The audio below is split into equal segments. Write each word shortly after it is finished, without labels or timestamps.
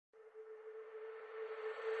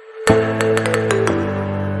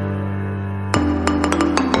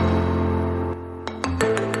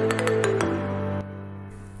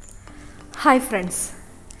Hi friends,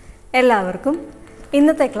 എല്ലാവർക്കും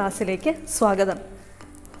ഇന്നത്തെ ക്ലാസ്സിലേക്ക് സ്വാഗതം.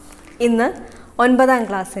 ഇന്ന് 9ാം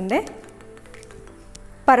ക്ലാസ്സിൻ്റെ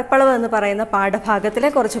പരപ്പളവ് എന്ന് പറയുന്ന പാഠഭാഗത്തിലെ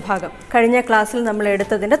കുറച്ച് ഭാഗം കഴിഞ്ഞ ക്ലാസ്സിൽ നമ്മൾ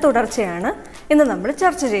എടുത്തതിൻ്റെ തുടർച്ചയാണ് ഇന്ന് നമ്മൾ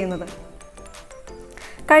ചർച്ച ചെയ്യുന്നത്.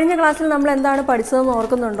 കഴിഞ്ഞ ക്ലാസ്സിൽ നമ്മൾ എന്താണ് പഠിച്ചതെന്ന്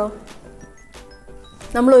ഓർക്കുന്നുണ്ടോ?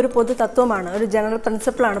 നമ്മളൊരു പൊതു തത്വമാണ്, ഒരു ജനറൽ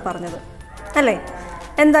പ്രിൻസിപ്പിളാണ് പറഞ്ഞത് അല്ലേ?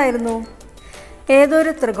 എന്തായിരുന്നു?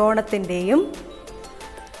 ഏതൊരു ത്രികോണത്തിൻ്റെയും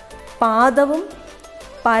പാദവും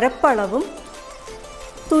പരപ്പളവും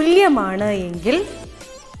തുല്യമാണ് എങ്കിൽ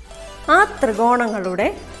ആ ത്രികോണങ്ങളുടെ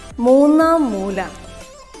മൂന്നാം മൂല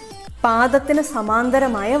പാദത്തിന്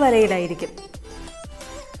സമാന്തരമായ വരയിലായിരിക്കും.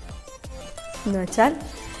 എന്നുവെച്ചാൽ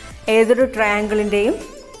ഏതൊരു ട്രയാങ്കിളിൻ്റെയും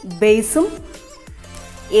ബേസും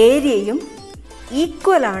ഏരിയയും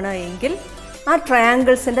ഈക്വൽ ആണ് എങ്കിൽ ആ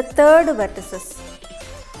ട്രയാങ്കിൾസിൻ്റെ തേർഡ് വെർട്ടിസസ്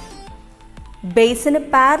ബേസിന്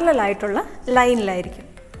പാരലൽ ആയിട്ടുള്ള ലൈനിലായിരിക്കും.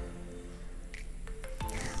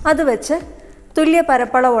 അത് വെച്ച് തുല്യ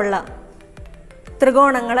പരപ്പളവുള്ള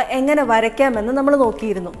ത്രികോണങ്ങളെ എങ്ങനെ വരയ്ക്കാമെന്ന് നമ്മൾ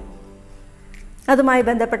നോക്കിയിരുന്നു. അതുമായി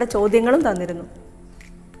ബന്ധപ്പെട്ട ചോദ്യങ്ങളും തന്നിരുന്നു.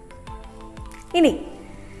 ഇനി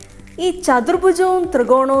ഈ ചതുർഭുജവും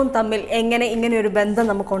ത്രികോണവും തമ്മിൽ എങ്ങനെ ഇങ്ങനെയൊരു ബന്ധം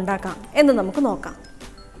നമുക്ക് ഉണ്ടാക്കാം എന്ന് നമുക്ക് നോക്കാം.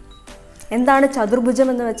 എന്താണ് ചതുർഭുജം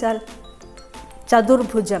എന്ന് വെച്ചാൽ?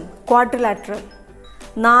 ചതുർഭുജം, ക്വാഡ്രിലാറ്ററൽ,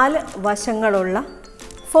 4 വശങ്ങളുള്ള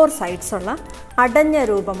 4 സൈഡ്സ് ഉള്ള അടഞ്ഞ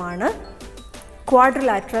രൂപമാണ്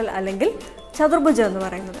ക്വാഡ്രിലാറ്ററൽ അല്ലെങ്കിൽ ചതുർഭുജം എന്ന്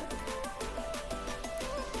പറയുന്നത്.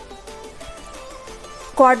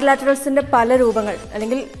 ക്വാഡ്രിലാറ്ററൽസിൻ്റെ പല രൂപങ്ങൾ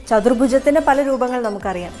അല്ലെങ്കിൽ ചതുർഭുജത്തിൻ്റെ പല രൂപങ്ങൾ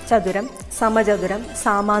നമുക്കറിയാം. ചതുരം, സമചതുരം,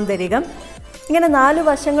 സാമാന്തരികം, ഇങ്ങനെ 4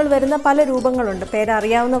 വശങ്ങൾ വരുന്ന പല രൂപങ്ങളുണ്ട്.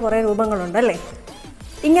 പേരറിയാവുന്ന കുറേ രൂപങ്ങളുണ്ട് അല്ലേ?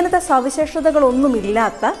 ഇങ്ങനത്തെ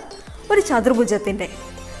സവിശേഷതകളൊന്നുമില്ലാത്ത ഒരു ചതുർഭുജത്തിൻ്റെ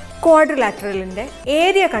ക്വാഡ്രിലാറ്ററലിൻ്റെ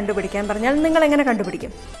ഏരിയ കണ്ടുപിടിക്കാൻ പറഞ്ഞാൽ നിങ്ങൾ എങ്ങനെ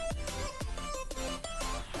കണ്ടുപിടിക്കും?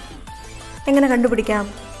 എങ്ങനെ കണ്ടുപിടിക്കാം?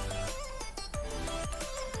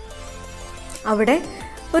 അവിടെ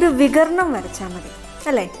ഒരു വികർണം വരച്ചാൽ മതി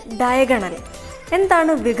അല്ലേ? ഡയഗണൽ.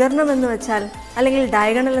 എന്താണ് വികർണം എന്ന് വെച്ചാൽ, അല്ലെങ്കിൽ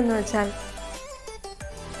ഡയഗണൽ എന്ന് വെച്ചാൽ?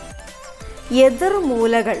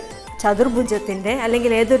 എതിർമൂലകൾ, ചതുർഭുജത്തിൻ്റെ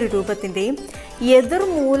അല്ലെങ്കിൽ ഏതൊരു രൂപത്തിൻ്റെയും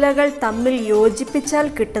എതിർമൂലകൾ തമ്മിൽ യോജിപ്പിച്ചാൽ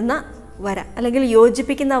കിട്ടുന്ന വര അല്ലെങ്കിൽ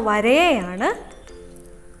യോജിപ്പിക്കുന്ന വരയെയാണ്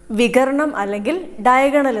വികർണം അല്ലെങ്കിൽ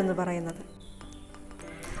ഡയഗണൽ എന്ന് പറയുന്നത്.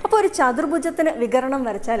 അപ്പോൾ ഒരു ചതുർഭുജത്തിന് വികരണം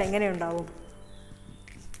വരച്ചാൽ എങ്ങനെയുണ്ടാവും?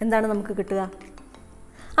 എന്താണ് നമുക്ക് കിട്ടുക?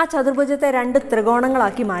 ആ ചതുർഭുജത്തെ 2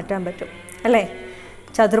 ത്രികോണങ്ങളാക്കി മാറ്റാൻ പറ്റും അല്ലേ?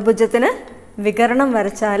 ചതുർഭുജത്തിന് വികരണം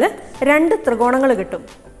വരച്ചാൽ 2 ത്രികോണങ്ങൾ കിട്ടും.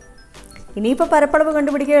 ഇനിയിപ്പോൾ പരപ്പളവ്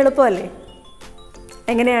കണ്ടുപിടിക്കുക എളുപ്പമല്ലേ?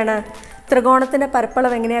 എങ്ങനെയാണ് ത്രികോണത്തിൻ്റെ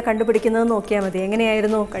പരപ്പളവ് എങ്ങനെയാണ് കണ്ടുപിടിക്കുന്നത് നോക്കിയാൽ മതി.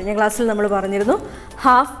 എങ്ങനെയായിരുന്നു? കഴിഞ്ഞ ക്ലാസ്സിൽ നമ്മൾ പറഞ്ഞിരുന്നു,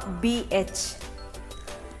 ഹാഫ് BH,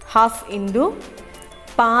 ഹാഫ് ഇൻറ്റു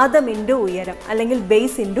പാദം ഇൻറ്റു ഉയരം അല്ലെങ്കിൽ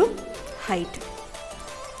ബേസ് ഇൻറ്റു ഹൈറ്റ്.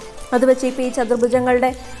 അത് വെച്ച് ഇപ്പോൾ ഈ ചതുർഭുജങ്ങളുടെ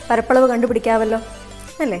പരപ്പളവ് കണ്ടുപിടിക്കാമല്ലോ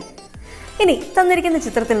അല്ലേ? ഇനി തന്നിരിക്കുന്ന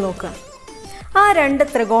ചിത്രത്തിൽ നോക്കുക. ആ 2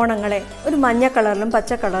 ത്രികോണങ്ങളെ ഒരു മഞ്ഞ കളറിലും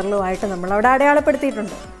പച്ച കളറിലും ആയിട്ട് നമ്മൾ അവിടെ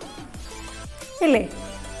അടയാളപ്പെടുത്തിയിട്ടുണ്ട് ഇല്ലേ?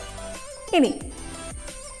 ഇനി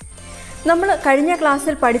നമ്മൾ കഴിഞ്ഞ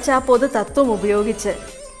ക്ലാസ്സിൽ പഠിച്ച ആ പൊതു തത്വം ഉപയോഗിച്ച്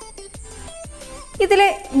ഇതിലെ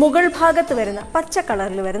മുകൾ ഭാഗത്ത് വരുന്ന പച്ച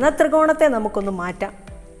കളറിൽ വരുന്ന ത്രികോണത്തെ നമുക്കൊന്ന് മാറ്റാം.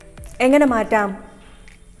 എങ്ങനെ മാറ്റാം?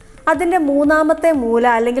 അതിൻ്റെ മൂന്നാമത്തെ മൂല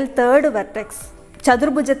അല്ലെങ്കിൽ തേർഡ് വെർട്ടെക്സ്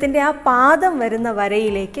ചതുർഭുജത്തിൻ്റെ ആ പാദം വരുന്ന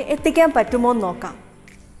വരയിലേക്ക് എത്തിക്കാൻ പറ്റുമോ എന്ന് നോക്കാം.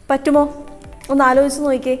 പറ്റുമോ? ഒന്ന് ആലോചിച്ച്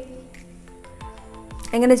നോക്കിക്കേ.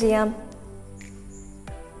 എങ്ങനെ ചെയ്യാം?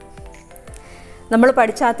 നമ്മൾ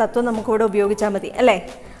പഠിച്ച ആ തത്വം നമുക്കിവിടെ ഉപയോഗിച്ചാൽ മതി അല്ലേ?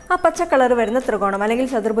 ആ പച്ച കളർ വരുന്ന ത്രികോണം അല്ലെങ്കിൽ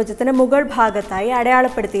ചതുർഭുജത്തിൻ്റെ മുകൾ ഭാഗത്തായി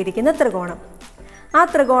അടയാളപ്പെടുത്തിയിരിക്കുന്ന ത്രികോണം, ആ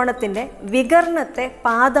ത്രികോണത്തിൻ്റെ വികർണത്തെ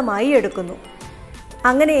പാദമായി എടുക്കുന്നു.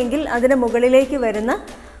 അങ്ങനെയെങ്കിൽ അതിന് മുകളിലേക്ക് വരുന്ന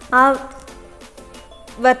ആ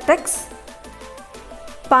വെർട്ടെക്സ്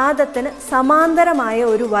പാദത്തിന് സമാന്തരമായ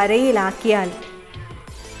ഒരു വരയിലാക്കിയാൽ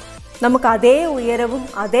നമുക്ക് അതേ ഉയരവും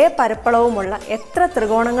അതേ പരപ്പളവുമുള്ള എത്ര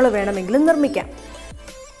ത്രികോണങ്ങൾ വേണമെങ്കിലും നിർമ്മിക്കാം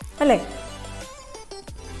അല്ലേ?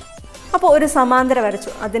 അപ്പോൾ ഒരു സമാന്തര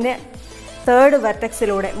വരച്ചു. അതിൻ്റെ തേർഡ്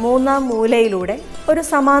വെർട്ടെക്സിലൂടെ, മൂന്നാം മൂലയിലൂടെ ഒരു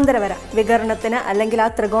സമാന്തര വര വികർണത്തിന് അല്ലെങ്കിൽ ആ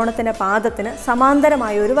ത്രികോണത്തിൻ്റെ പാദത്തിന്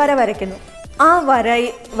സമാന്തരമായ ഒരു വര വരയ്ക്കുന്നു. ആ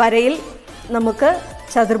വരയിൽ നമുക്ക്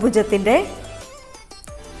ചതുർഭുജത്തിൻ്റെ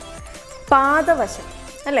പാദവശം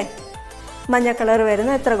അല്ലേ, മഞ്ഞ കളർ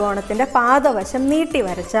വരുന്ന ത്രികോണത്തിൻ്റെ പാദവശം നീട്ടി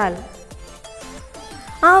വരച്ചാൽ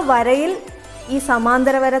ആ വരയിൽ ഈ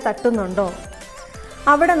സമാന്തര വര തട്ടുന്നുണ്ടോ?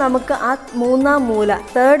 അവിടെ നമുക്ക് ആ മൂന്നാം മൂല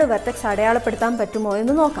തേർഡ് വെർട്ടെക്സ് അടയാളപ്പെടുത്താൻ പറ്റുമോ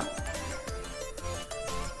എന്ന് നോക്കാം.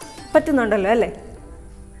 പറ്റുന്നുണ്ടല്ലോ അല്ലേ?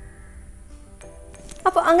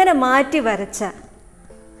 അപ്പോൾ അങ്ങനെ മാറ്റി വരച്ച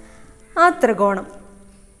ആ ത്രികോണം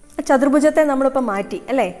ചതുർഭുജത്തെ നമ്മളിപ്പോൾ മാറ്റി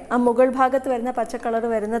അല്ലേ? ആ മുകൾ ഭാഗത്ത് വരുന്ന പച്ച കളർ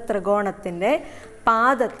വരുന്ന ത്രികോണത്തിൻ്റെ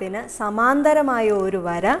പാദത്തിന് സമാന്തരമായ ഒരു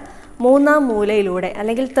വര മൂന്നാം മൂലയിലൂടെ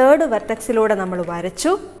അല്ലെങ്കിൽ തേർഡ് വെർട്ടെക്സിലൂടെ നമ്മൾ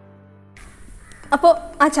വരച്ചു. അപ്പോൾ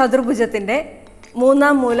ആ ചതുർഭുജത്തിൻ്റെ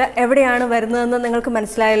മൂന്നാം മൂല എവിടെയാണ് വരുന്നതെന്ന് നിങ്ങൾക്ക്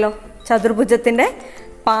മനസ്സിലായല്ലോ. ചതുർഭുജത്തിൻ്റെ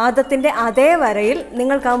പാദത്തിൻ്റെ അതേ വരയിൽ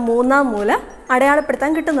നിങ്ങൾക്ക് ആ മൂന്നാം മൂല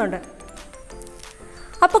അടയാളപ്പെടുത്താൻ കിട്ടുന്നുണ്ട്.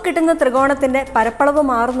 അപ്പോൾ കിട്ടുന്ന ത്രികോണത്തിൻ്റെ പരപ്പളവ്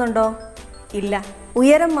മാറുന്നുണ്ടോ? ഇല്ല.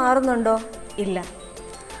 ഉയരം മാറുന്നുണ്ടോ? ഇല്ല.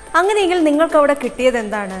 അങ്ങനെയെങ്കിൽ നിങ്ങൾക്ക് അവിടെ കിട്ടിയത്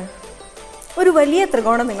എന്താണ്? ഒരു വലിയ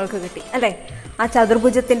ത്രികോണം നിങ്ങൾക്ക് കിട്ടി അല്ലേ? ആ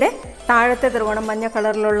ചതുർഭുജത്തിൻ്റെ താഴത്തെ ത്രികോണം മഞ്ഞ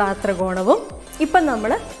കളറിലുള്ള ആ ത്രികോണവും ഇപ്പം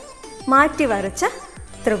നമ്മൾ മാറ്റി വരച്ച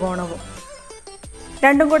ത്രികോണവും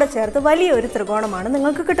രണ്ടും കൂടെ ചേർത്ത് വലിയൊരു ത്രികോണമാണ്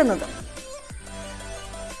നിങ്ങൾക്ക് കിട്ടുന്നത്.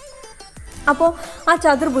 അപ്പോൾ ആ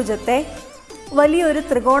ചതുർഭുജത്തെ വലിയൊരു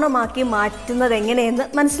ത്രികോണമാക്കി മാറ്റുന്നത് എങ്ങനെയെന്ന്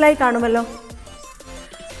മനസ്സിലായി കാണുമല്ലോ.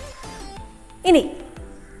 ഇനി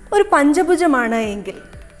ഒരു പഞ്ചഭുജമാണ് എങ്കിൽ,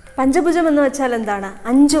 പഞ്ചഭുജം എന്ന് വെച്ചാൽ എന്താണ്?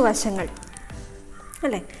 5 വശങ്ങൾ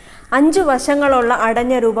അല്ലേ? 5 വശങ്ങളുള്ള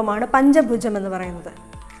അടഞ്ഞ രൂപമാണ് പഞ്ചഭുജം എന്ന് പറയുന്നത്,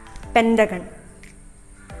 പെൻഡഗൺ.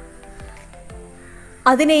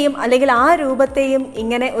 അതിനെയും അല്ലെങ്കിൽ ആ രൂപത്തെയും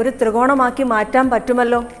ഇങ്ങനെ ഒരു ത്രികോണമാക്കി മാറ്റാൻ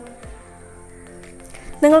പറ്റുമല്ലോ.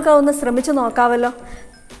 നിങ്ങൾക്കതൊന്ന് ശ്രമിച്ചു നോക്കാമല്ലോ.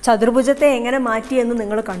 ചതുർഭുജത്തെ എങ്ങനെ മാറ്റിയെന്ന്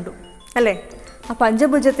നിങ്ങൾ കണ്ടു അല്ലേ? ആ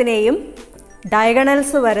പഞ്ചഭുജത്തിനെയും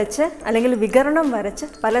ഡയഗണൽസ് വരച്ച് അല്ലെങ്കിൽ വികരണം വരച്ച്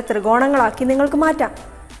പല ത്രികോണങ്ങളാക്കി നിങ്ങൾക്ക് മാറ്റാം.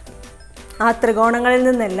 ആ ത്രികോണങ്ങളിൽ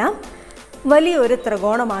നിന്നെല്ലാം വലിയൊരു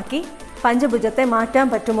ത്രികോണമാക്കി പഞ്ചഭുജത്തെ മാറ്റാൻ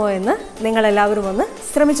പറ്റുമോ എന്ന് നിങ്ങളെല്ലാവരും ഒന്ന്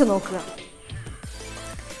ശ്രമിച്ചു നോക്കുക.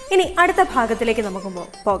 ഇനി അടുത്ത ഭാഗത്തിലേക്ക് നമുക്ക്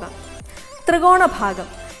പോകാം. ത്രികോണഭാഗം.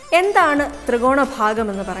 എന്താണ് ത്രികോണഭാഗം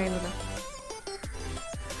എന്ന് പറയുന്നത്?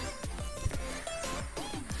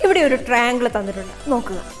 ഇവിടെ ഒരു ട്രയാങ്കിൾ തന്നിട്ടുണ്ട്,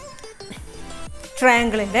 നോക്കുക.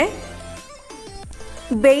 ട്രയാങ്കിളിൻ്റെ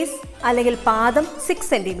ബേസ് അല്ലെങ്കിൽ പാദം 6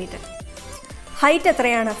 സെൻറ്റിമീറ്റർ, ഹൈറ്റ്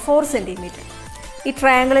എത്രയാണ്? 4 സെൻറ്റിമീറ്റർ. ഈ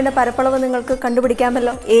ട്രയാങ്കിളിൻ്റെ പരപ്പളവ് നിങ്ങൾക്ക്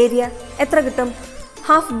കണ്ടുപിടിക്കാമല്ലോ. ഏരിയ എത്ര കിട്ടും?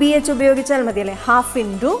 ഹാഫ് BH ഉപയോഗിച്ചാൽ മതി അല്ലേ? ഹാഫ്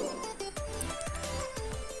ഇൻറ്റു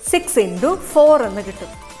 6 ഇൻറ്റു 4 എന്ന്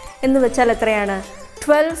കിട്ടും. എന്ന് വെച്ചാൽ എത്രയാണ്?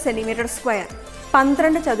 12 സെൻറ്റിമീറ്റർ സ്ക്വയർ,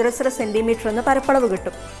 12 ചതുരശ്ര സെൻറ്റിമീറ്റർ എന്ന് പരപ്പളവ്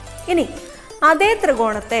കിട്ടും. ഇനി അതേ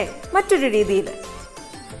ത്രികോണത്തെ മറ്റൊരു രീതിയിൽ,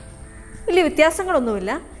 വലിയ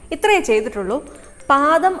വ്യത്യാസങ്ങളൊന്നുമില്ല, ഇത്രയേ ചെയ്തിട്ടുള്ളൂ.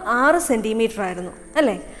 പാദം 6 സെൻറ്റിമീറ്റർ ആയിരുന്നു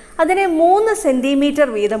അല്ലേ? അതിനെ 3 സെൻറ്റിമീറ്റർ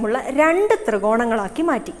വീതമുള്ള 2 ത്രികോണങ്ങളാക്കി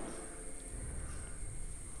മാറ്റി.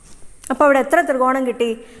 അപ്പോൾ അവിടെ എത്ര ത്രികോണം കിട്ടി?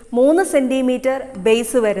 3 സെൻറ്റിമീറ്റർ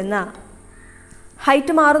ബേസ് വരുന്ന,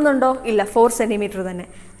 ഹൈറ്റ് മാറുന്നുണ്ടോ? ഇല്ല, 4 സെൻറ്റിമീറ്റർ തന്നെ.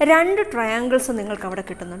 2 ട്രയാങ്കിൾസ് നിങ്ങൾക്ക് അവിടെ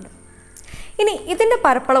കിട്ടുന്നുണ്ട്. ഇനി ഇതിൻ്റെ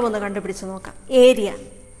പരപ്പളവ് ഒന്ന് കണ്ടുപിടിച്ച് നോക്കാം. ഏരിയ.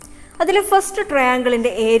 അതിൽ ഫസ്റ്റ്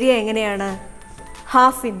ട്രയാങ്കിളിൻ്റെ ഏരിയ എങ്ങനെയാണ്?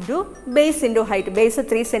 Half into base into height. Base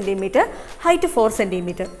 3 centimetre, height 4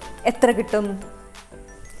 centimetre. എത്ര കിട്ടും?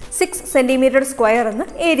 6 സെൻറ്റിമീറ്റർ സ്ക്വയർ എന്ന്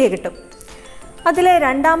ഏരിയ കിട്ടും. അതിലെ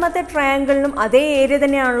രണ്ടാമത്തെ ട്രയാങ്കിളിനും അതേ ഏരിയ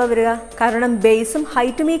തന്നെയാണല്ലോ വരിക, കാരണം ബേസും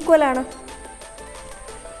ഹൈറ്റും ഈക്വൽ ആണ്.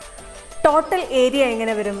 ടോട്ടൽ ഏരിയ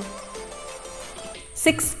എങ്ങനെ വരും?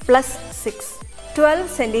 6 + 6 12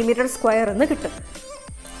 സെൻറ്റിമീറ്റർ സ്ക്വയർ എന്ന് കിട്ടും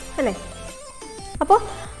അല്ലേ? അപ്പോൾ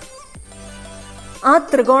ആ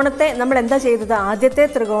ത്രികോണത്തെ നമ്മൾ എന്താ ചെയ്തത്? ആദ്യത്തെ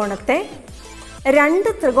ത്രികോണത്തെ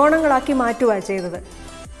 2 ത്രികോണങ്ങളാക്കി മാറ്റുകയാണ് ചെയ്തത്.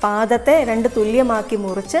 പാദത്തെ 2 തുല്യമാക്കി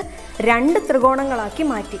മുറിച്ച് 2 ത്രികോണങ്ങളാക്കി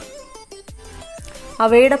മാറ്റി.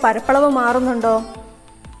 അവയുടെ പരപ്പളവ് മാറുന്നുണ്ടോ?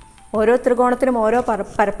 ഓരോ ത്രികോണത്തിനും ഓരോ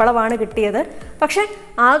പരപ്പളവാണ് കിട്ടിയത്. പക്ഷേ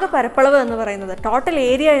ആകെ പരപ്പളവ് എന്ന് പറയുന്നത്, ടോട്ടൽ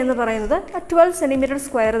ഏരിയ എന്ന് പറയുന്നത് 12 സെൻറ്റിമീറ്റർ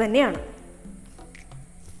സ്ക്വയർ തന്നെയാണ്.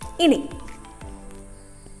 ഇനി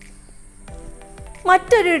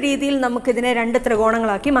മറ്റൊരു രീതിയിൽ നമുക്കിതിനെ 2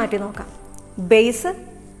 ത്രികോണങ്ങളാക്കി മാറ്റി നോക്കാം. ബേസ്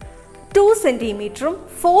 2 സെൻറ്റിമീറ്ററും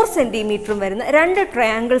 4 സെൻറ്റിമീറ്ററും വരുന്ന 2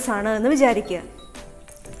 ട്രയാങ്കിൾസ് ആണ് എന്ന് വിചാരിക്കുക.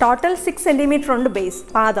 ടോട്ടൽ 6 സെൻറ്റിമീറ്റർ ഉണ്ട് ബേസ്,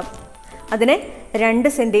 പാദം. അതിനെ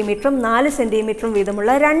 2 സെൻറ്റിമീറ്ററും 4 സെൻറ്റിമീറ്ററും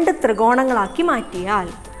വീതമുള്ള 2 ത്രികോണങ്ങളാക്കി മാറ്റിയാൽ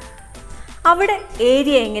അവിടെ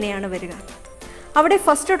ഏരിയ എങ്ങനെയാണ് വരിക? അവിടെ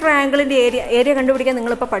ഫസ്റ്റ് ട്രയാങ്കിളിൻ്റെ ഏരിയ കണ്ടുപിടിക്കാൻ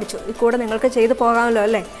നിങ്ങളിപ്പോൾ പഠിച്ചു. ഈ കൂടെ നിങ്ങൾക്ക് ചെയ്ത് പോകാമല്ലോ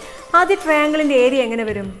അല്ലേ? ആദ്യ ട്രയാങ്കിളിൻ്റെ ഏരിയ എങ്ങനെ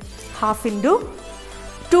വരും? ഹാഫ് ഇൻറ്റു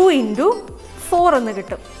 2 ഇൻറ്റു 4 എന്ന്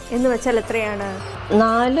കിട്ടും. എന്ന് വെച്ചാൽ എത്രയാണ്?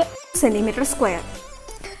 4 സെൻറ്റിമീറ്റർ സ്ക്വയർ.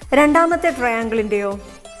 രണ്ടാമത്തെ ട്രയാങ്കിളിൻ്റെയോ?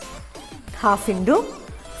 ഹാഫ് ഇൻറ്റു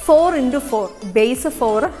 4 ഇൻറ്റു 4, ബേസ്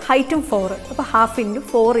 4, ഹൈറ്റും 4. അപ്പോൾ ഹാഫ് ഇൻറ്റു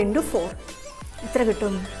 4 ഇൻറ്റു 4 എത്ര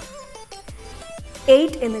കിട്ടും?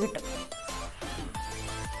 8 എന്ന് കിട്ടും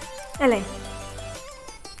അല്ലേ?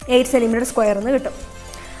 8 സെൻറ്റിമീറ്റർ സ്ക്വയർ എന്ന് കിട്ടും.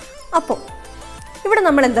 അപ്പോൾ ഇവിടെ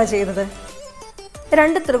നമ്മൾ എന്താ ചെയ്തത്?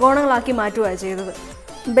 2 ത്രികോണങ്ങളാക്കി മാറ്റുകയാണ് ചെയ്തത്.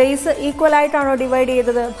 ബേസ് ഈക്വലായിട്ടാണോ ഡിവൈഡ്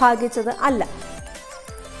ചെയ്തത്, ഭാഗിച്ചത്? അല്ല.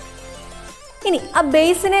 ഇനി ആ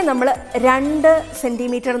ബേസിനെ നമ്മൾ 2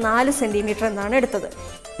 സെൻറ്റിമീറ്റർ 4 സെൻറ്റിമീറ്റർ എന്നാണ് എടുത്തത്.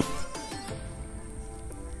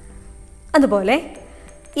 അതുപോലെ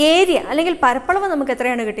ഏരിയ അല്ലെങ്കിൽ പരപ്പളവ് നമുക്ക്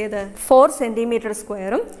എത്രയാണ് കിട്ടിയത്? 4 സെൻറ്റിമീറ്റർ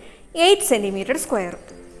സ്ക്വയറും 8 സെൻറ്റിമീറ്റർ സ്ക്വയറും.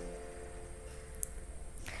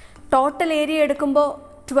 ടോട്ടൽ ഏരിയ എടുക്കുമ്പോൾ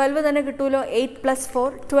 12 തന്നെ കിട്ടുമല്ലോ. 8 +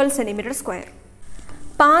 4 12 സെൻറ്റിമീറ്റർ സ്ക്വയർ.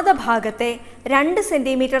 പാദഭാഗത്തെ 2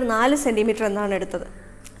 സെൻറ്റിമീറ്റർ 4 സെൻറ്റിമീറ്റർ എന്നാണ് എടുത്തത്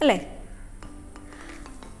അല്ലേ?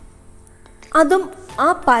 അതും ആ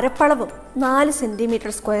പരപ്പളവും 4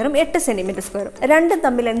 സെൻറ്റിമീറ്റർ സ്ക്വയറും 8 സെൻറ്റിമീറ്റർ സ്ക്വയറും രണ്ടും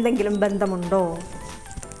തമ്മിൽ എന്തെങ്കിലും ബന്ധമുണ്ടോ?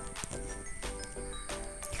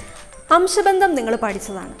 അംശബന്ധം നിങ്ങൾ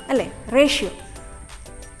പഠിച്ചതാണ് അല്ലേ? റേഷ്യോ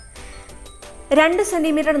 2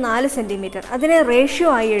 സെൻറ്റിമീറ്റർ 4 സെൻറ്റിമീറ്റർ അതിനെ റേഷ്യോ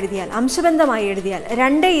ആയി എഴുതിയാൽ, അംശബന്ധമായി എഴുതിയാൽ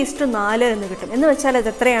 2:4 എന്ന് കിട്ടും. എന്ന് വെച്ചാൽ അത്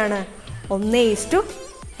എത്രയാണ്? 1:2.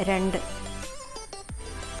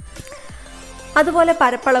 അതുപോലെ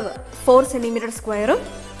പരപ്പളവ് 4 സെൻറ്റിമീറ്റർ സ്ക്വയറും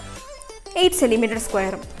 8 സെൻറ്റിമീറ്റർ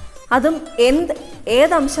സ്ക്വയറും അതും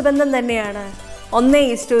ഏത് അംശബന്ധം തന്നെയാണ്?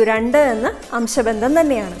 1:2 എന്ന അംശബന്ധം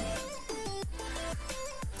തന്നെയാണ്.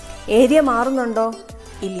 ഏരിയ മാറുന്നുണ്ടോ?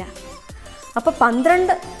 ഇല്ല. അപ്പോൾ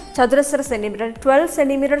 12 ചതുരശ്ര സെൻറ്റിമീറ്റർ 12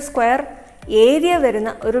 സെൻറ്റിമീറ്റർ സ്ക്വയർ ഏരിയ വരുന്ന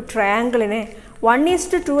ഒരു ട്രയാങ്കിളിനെ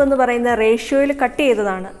 1:2 എന്ന് പറയുന്ന റേഷ്യോയിൽ കട്ട്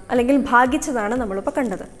ചെയ്തതാണ് അല്ലെങ്കിൽ ഭാഗിച്ചതാണ് നമ്മളിപ്പോൾ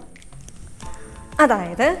കണ്ടത്.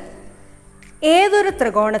 അതായത് ഏതൊരു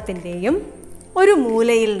ത്രികോണത്തിൻ്റെയും ഒരു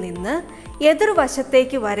മൂലയിൽ നിന്ന്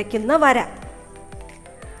എതിർവശത്തേക്ക് വരയ്ക്കുന്ന വര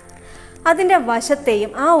അതിൻ്റെ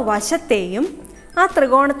വശത്തെയും ആ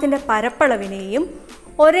ത്രികോണത്തിൻ്റെ പരപ്പളവിനെയും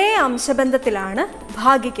ഒരേ അംശബന്ധത്തിലാണ്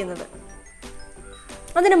ഭാഗിക്കുന്നത്.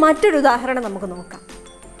 അതിന് മറ്റൊരു ഉദാഹരണം നമുക്ക് നോക്കാം.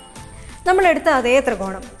 നമ്മളെടുത്ത അതേ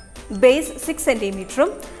ത്രികോണം ബേസ് 6 സെൻറ്റിമീറ്ററും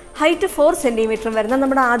ഹൈറ്റ് 4 സെൻറ്റിമീറ്ററും വരുന്ന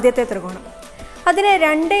നമ്മുടെ ആദ്യത്തെ ത്രികോണം, അതിനെ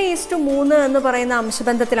 2:3 എന്ന് പറയുന്ന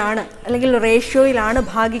അംശബന്ധത്തിലാണ് അല്ലെങ്കിൽ റേഷ്യോയിലാണ്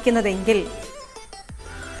ഭാഗിക്കുന്നതെങ്കിൽ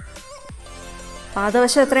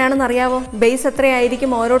പാദവശം എത്രയാണെന്ന് അറിയാവോ? ബേസ്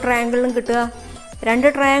എത്രയായിരിക്കും ഓരോ ട്രയാങ്കിളിനും കിട്ടുക? 2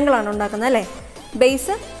 ട്രയാങ്കിളാണ് ഉണ്ടാക്കുന്നത് അല്ലേ?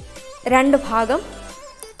 ബേസ് 2 ഭാഗം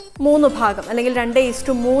 3 ഭാഗം അല്ലെങ്കിൽ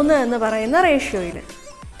 2:3 എന്ന് പറയുന്ന റേഷ്യോയിൽ.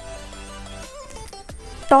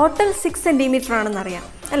 ടോട്ടൽ 6 സെൻറ്റിമീറ്റർ ആണെന്നറിയാം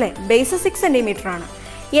അല്ലേ? ബേസ് 6 സെൻറ്റിമീറ്റർ ആണ്.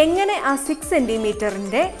 എങ്ങനെ ആ 6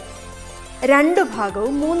 സെൻറ്റിമീറ്ററിൻ്റെ 2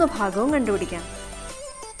 ഭാഗവും 3 ഭാഗവും കണ്ടുപിടിക്കാം?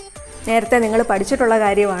 നേരത്തെ നിങ്ങൾ പഠിച്ചിട്ടുള്ള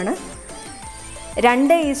കാര്യമാണ്.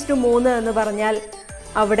 2:3 എന്ന് പറഞ്ഞാൽ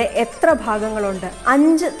അവിടെ എത്ര ഭാഗങ്ങളുണ്ട്?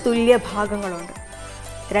 5 തുല്യ ഭാഗങ്ങളുണ്ട്.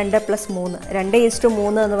 2 + 3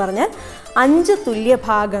 2:3 എന്ന് പറഞ്ഞാൽ 5 തുല്യ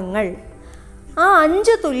ഭാഗങ്ങൾ. ആ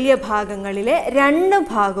 5 തുല്യ ഭാഗങ്ങളിലെ 2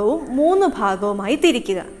 ഭാഗവും 3 ഭാഗവുമായി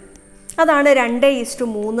തിരിക്കുക. അതാണ്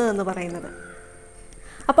 2:3 എന്ന് പറയുന്നത്.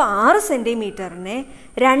 അപ്പോൾ 6 സെൻറ്റിമീറ്ററിനെ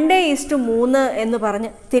 2:3 എന്ന് പറഞ്ഞ്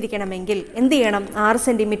തിരിക്കണമെങ്കിൽ എന്ത് ചെയ്യണം? 6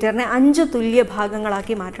 സെൻറ്റിമീറ്ററിനെ 5 തുല്യ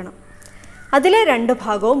ഭാഗങ്ങളാക്കി മാറ്റണം. അതിലെ 2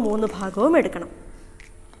 ഭാഗവും 3 ഭാഗവും എടുക്കണം.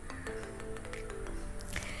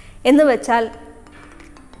 എന്ന് വെച്ചാൽ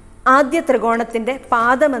ആദ്യ ത്രികോണത്തിൻ്റെ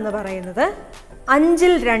പാദം എന്ന് പറയുന്നത്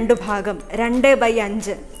 5ൽ 2 ഭാഗം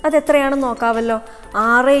 2/5. അതെത്രയാണെന്ന് നോക്കാമല്ലോ.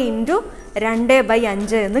 6 ×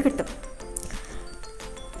 2/5 എന്ന് കിട്ടും.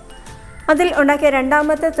 അതിൽ ഉണ്ടാക്കിയ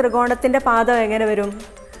രണ്ടാമത്തെ ത്രികോണത്തിൻ്റെ പാദം എങ്ങനെ വരും?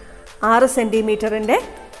 6 സെൻറ്റിമീറ്ററിൻ്റെ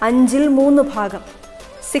 5ൽ 3 ഭാഗം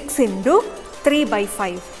 6 ×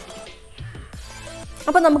 3/5.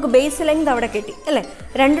 അപ്പോൾ നമുക്ക് ബേസ് ലെങ്ത് അവിടെ കിട്ടി അല്ലേ?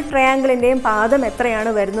 2 ട്രയാങ്കിളിൻ്റെയും പാദം എത്രയാണ്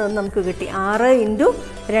വരുന്നതെന്ന് നമുക്ക് കിട്ടി. 6 ×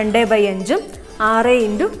 2/5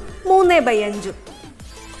 6 × 3/5.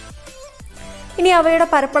 ഇനി അവയുടെ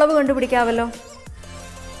പരപ്പളവ് കണ്ടുപിടിക്കാമല്ലോ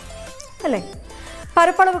അല്ലേ?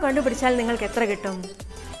 പരപ്പളവ് കണ്ടുപിടിച്ചാൽ നിങ്ങൾക്ക് എത്ര കിട്ടും?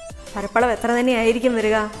 പരപ്പളവ് എത്ര തന്നെയായിരിക്കും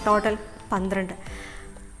വരിക? ടോട്ടൽ 12.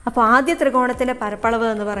 അപ്പോൾ ആദ്യ ത്രികോണത്തിൻ്റെ പരപ്പളവ്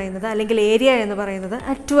എന്ന് പറയുന്നത് അല്ലെങ്കിൽ ഏരിയ എന്ന് പറയുന്നത്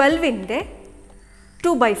 12ൻ്റെ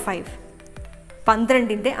 2/5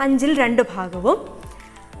 12ൻ്റെ 5ൽ 2 ഭാഗവും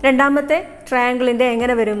രണ്ടാമത്തെ ട്രയാങ്കിളിൻ്റെ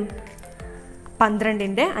എങ്ങനെ വരും?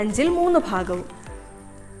 12ൻ്റെ 5ൽ 3 ഭാഗവും.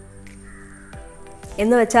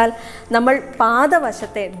 എന്ന് വെച്ചാൽ നമ്മൾ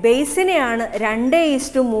പാദവശത്തെ ബേസിനെയാണ്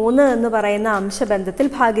 2:3 എന്ന് പറയുന്ന അംശബന്ധത്തിൽ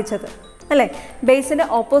ഭാഗിച്ചത് അല്ലേ? ബേസിൻ്റെ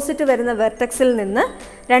ഓപ്പോസിറ്റ് വരുന്ന വെർട്ടെക്സിൽ നിന്ന്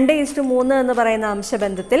 2:3 എന്ന് പറയുന്ന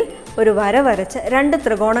അംശബന്ധത്തിൽ ഒരു വര വരച്ച് 2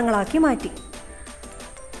 ത്രികോണങ്ങളാക്കി മാറ്റി.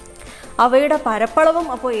 അവയുടെ പരപ്പളവും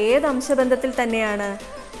അപ്പോൾ ഏത് അംശബന്ധത്തിൽ തന്നെയാണ്?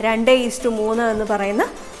 2:3 എന്ന് പറയുന്ന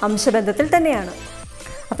അംശബന്ധത്തിൽ തന്നെയാണ്.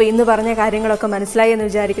 അപ്പോൾ ഇന്ന് പറഞ്ഞ കാര്യങ്ങളൊക്കെ മനസ്സിലായി എന്ന്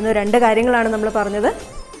വിചാരിക്കുന്നു. 2 കാര്യങ്ങളാണ് നമ്മൾ പറഞ്ഞത്.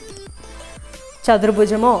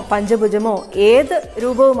 ചതുർഭുജമോ പഞ്ചഭുജമോ ഏത്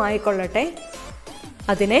രൂപവുമായിക്കൊള്ളട്ടെ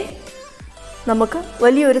അതിനെ നമുക്ക്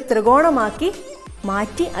വലിയൊരു ത്രികോണമാക്കി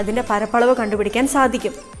മാറ്റി അതിൻ്റെ പരപ്പളവ് കണ്ടുപിടിക്കാൻ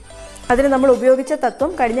സാധിക്കും. അതിന് നമ്മൾ ഉപയോഗിച്ച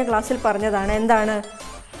തത്വം കഴിഞ്ഞ ക്ലാസ്സിൽ പറഞ്ഞതാണ്. എന്താണ്?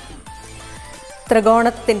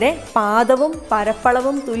 ത്രികോണത്തിൻ്റെ പാദവും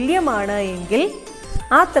പരപ്പളവും തുല്യമാണ് എങ്കിൽ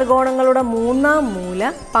ആ ത്രികോണങ്ങളുടെ 3-ാം മൂല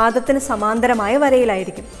പാദത്തിന് സമാന്തരമായ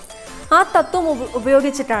വരയിലായിരിക്കും. ആ തത്വം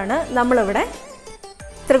ഉപയോഗിച്ചിട്ടാണ് നമ്മളിവിടെ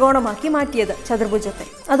ത്രികോണമാക്കി മാറ്റിയത് ചതുർഭുജത്തെ.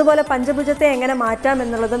 അതുപോലെ പഞ്ചഭുജത്തെ എങ്ങനെ മാറ്റാം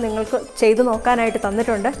എന്നുള്ളത് നിങ്ങൾക്ക് ചെയ്തു നോക്കാനായിട്ട്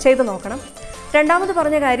തന്നിട്ടുണ്ട്, ചെയ്തു നോക്കണം. രണ്ടാമത്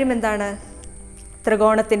പറഞ്ഞ കാര്യം എന്താണ്?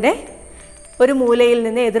 ത്രികോണത്തിൻ്റെ ഒരു മൂലയിൽ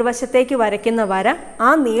നിന്ന് എതിർവശത്തേക്ക് വരയ്ക്കുന്ന വര ആ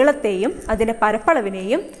നീളത്തെയും അതിൻ്റെ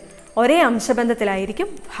പരപ്പളവിനെയും ഒരേ അംശബന്ധത്തിലായിരിക്കും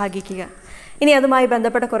ഭാഗിക്കുക. ഇനി അതുമായി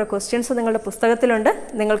ബന്ധപ്പെട്ട കുറേ ക്വസ്റ്റ്യൻസ് നിങ്ങളുടെ പുസ്തകത്തിലുണ്ട്,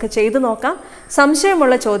 നിങ്ങൾക്ക് ചെയ്തു നോക്കാം.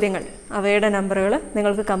 സംശയമുള്ള ചോദ്യങ്ങൾ അവയുടെ നമ്പറുകൾ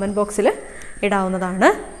നിങ്ങൾക്ക് കമൻറ്റ് ബോക്സിൽ ഇടാവുന്നതാണ്.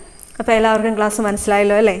 അപ്പോൾ എല്ലാവർക്കും ക്ലാസ്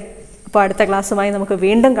മനസ്സിലായല്ലോ അല്ലേ? അപ്പോൾ അടുത്ത ക്ലാസ്സുമായി നമുക്ക്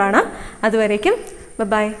വീണ്ടും കാണാം. അതുവരേക്കും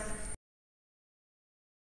ബൈ.